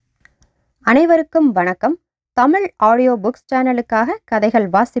அனைவருக்கும் வணக்கம். Tamil audio books சேனலுக்காக கதைகள்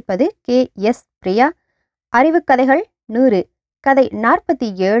வாசிப்பது கே.எஸ். பிரியா. அறிவுக் கதைகள் 100. கதை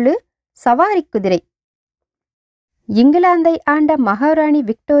 47. சவாரி குதிரை. இங்கிலாந்தை ஆண்ட மகாராணி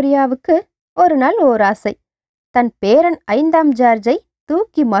விக்டோரியாவுக்கு ஒரு நாள் ஓர் ஆசை. தன் பேரன் 5ஆம் ஜார்ஜை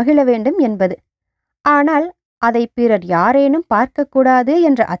தூக்கி மகிழ வேண்டும் என்பது. ஆனால் அதை பிறர் யாரேனும் பார்க்கக்கூடாது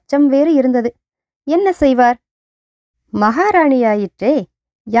என்ற அச்சம் வேறு இருந்தது. என்ன செய்வார்? மகாராணியாயிற்றே.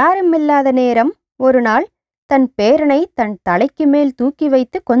 யாருமில்லாத நேரம் ஒரு நாள் தன் பேரனை தன் தலைக்கு மேல் தூக்கி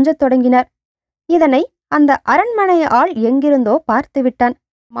வைத்து கொஞ்சத் தொடங்கினார். இதனை அந்த அரண்மனை ஆள் எங்கிருந்தோ பார்த்துவிட்டான்.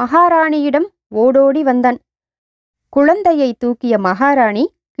 மகாராணியிடம் ஓடோடி வந்தான். குழந்தையை தூக்கிய மகாராணி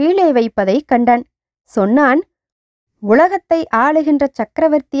கீழே வைப்பதை கண்டான். சொன்னான், உலகத்தை ஆளுகின்ற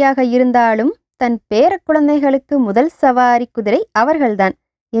சக்கரவர்த்தியாக இருந்தாலும் தன் பேர குழந்தைகளுக்கு முதல் சவாரி குதிரை அவர்கள்தான்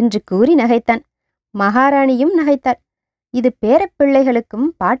என்று கூறி நகைத்தான். மகாராணியும் நகைத்தாள். இது பேரப்பிள்ளைகளுக்கும்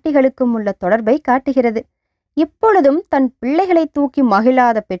பாட்டிகளுக்கும் உள்ள தொடர்பை காட்டுகிறது. இப்பொழுதும் தன் பிள்ளைகளை தூக்கி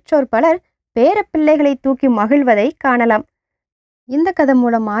மகிழாத பெற்றோர் பலர் பேரப்பிள்ளைகளை தூக்கி மகிழ்வதை காணலாம். இந்த கதை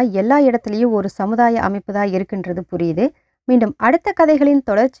மூலமா எல்லா இடத்துலையும் ஒரு சமுதாய அமைப்பு தான் இருக்கின்றது புரியுது. மீண்டும் அடுத்த கதைகளின்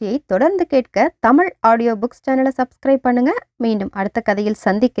தொடர்ச்சியை தொடர்ந்து கேட்க தமிழ் ஆடியோ புக்ஸ் சேனலை சப்ஸ்கிரைப் பண்ணுங்க. மீண்டும் அடுத்த கதையில்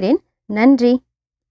சந்திக்கிறேன். நன்றி.